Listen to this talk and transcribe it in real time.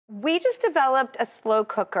we just developed a slow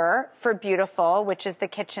cooker for Beautiful, which is the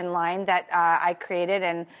kitchen line that I created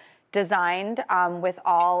and designed with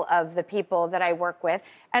all of the people that I work with.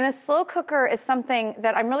 And a slow cooker is something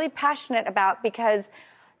that I'm really passionate about because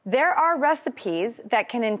there are recipes that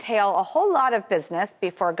can entail a whole lot of business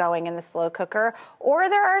before going in the slow cooker, or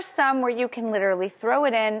there are some where you can literally throw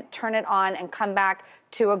it in, turn it on, and come back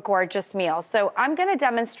to a gorgeous meal. So I'm gonna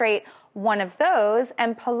demonstrate one of those,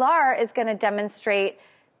 and Pilar is gonna demonstrate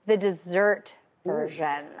the dessert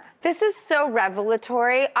version. This is so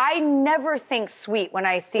revelatory. I never think sweet when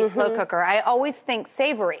I see slow cooker. I always think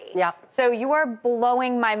savory. Yeah. So you are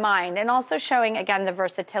blowing my mind and also showing, again, the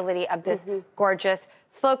versatility of this gorgeous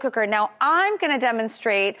slow cooker. Now, I'm gonna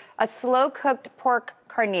demonstrate a slow-cooked pork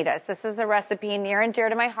carnitas. This is a recipe near and dear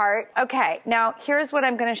to my heart. Okay, now here's what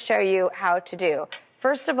I'm gonna show you how to do.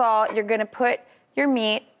 First of all, you're gonna put your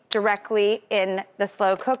meat directly in the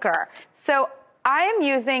slow cooker. So I am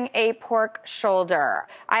using a pork shoulder.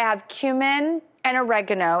 I have cumin and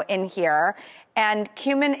oregano in here, and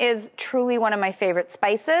cumin is truly one of my favorite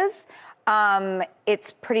spices.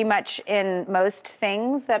 It's pretty much in most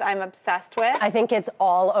things that I'm obsessed with. I think it's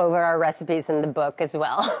all over our recipes in the book as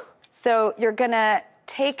well. So you're gonna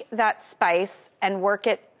take that spice and work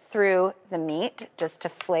it through the meat just to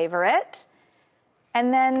flavor it.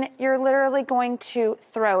 And then you're literally going to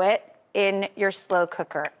throw it in your slow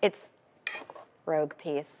cooker. It's rogue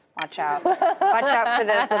piece. Watch out. Watch out for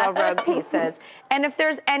those little rogue pieces. And if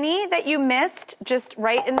there's any that you missed, just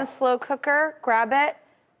right in the slow cooker, grab it,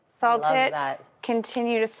 salt it,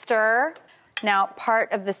 continue to stir. Now,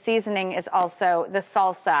 part of the seasoning is also the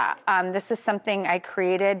salsa. This is something I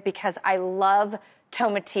created because I love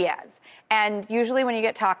tomatillas. And usually when you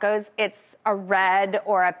get tacos, it's a red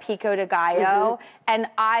or a pico de gallo. And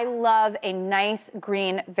I love a nice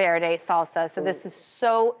green verde salsa. So this is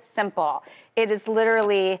so simple. It is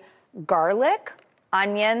literally garlic,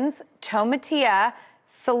 onions, tomatilla,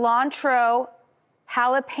 cilantro,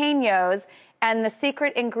 jalapenos, and the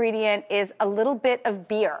secret ingredient is a little bit of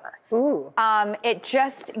beer. It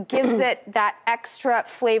just gives it that extra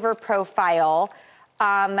flavor profile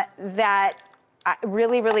that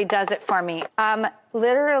really, really does it for me.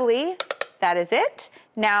 Literally, that is it.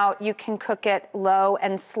 Now you can cook it low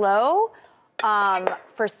and slow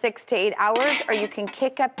for 6 to 8 hours, or you can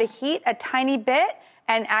kick up the heat a tiny bit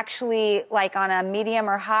and actually like on a medium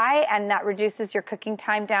or high, and that reduces your cooking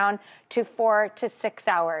time down to 4 to 6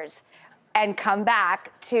 hours. And come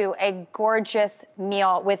back to a gorgeous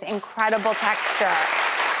meal with incredible texture.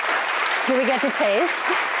 Do we get to taste?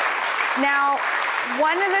 Now,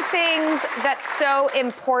 one of the things that's so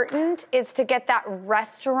important is to get that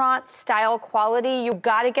restaurant style quality. You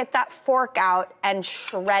gotta get that fork out and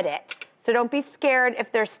shred it. So don't be scared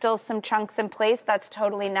if there's still some chunks in place. That's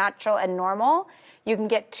totally natural and normal. You can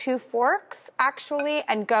get 2 forks actually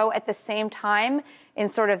and go at the same time in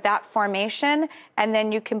sort of that formation, and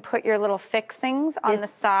then you can put your little fixings on the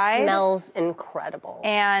side. It smells incredible.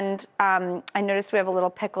 And I noticed we have a little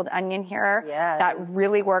pickled onion here. That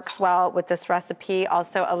really works well with this recipe.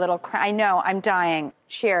 Also a little, I know, I'm dying.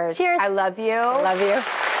 Cheers. Cheers. I love you. I love you.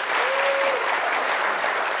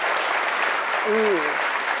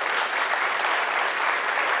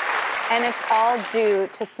 And it's all due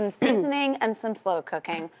to some seasoning and some slow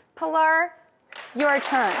cooking. Pilar, your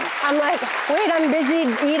turn. I'm like, wait, I'm busy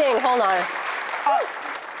eating. Hold on.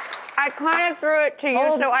 I kind of threw it to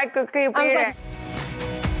you so I could keep eating.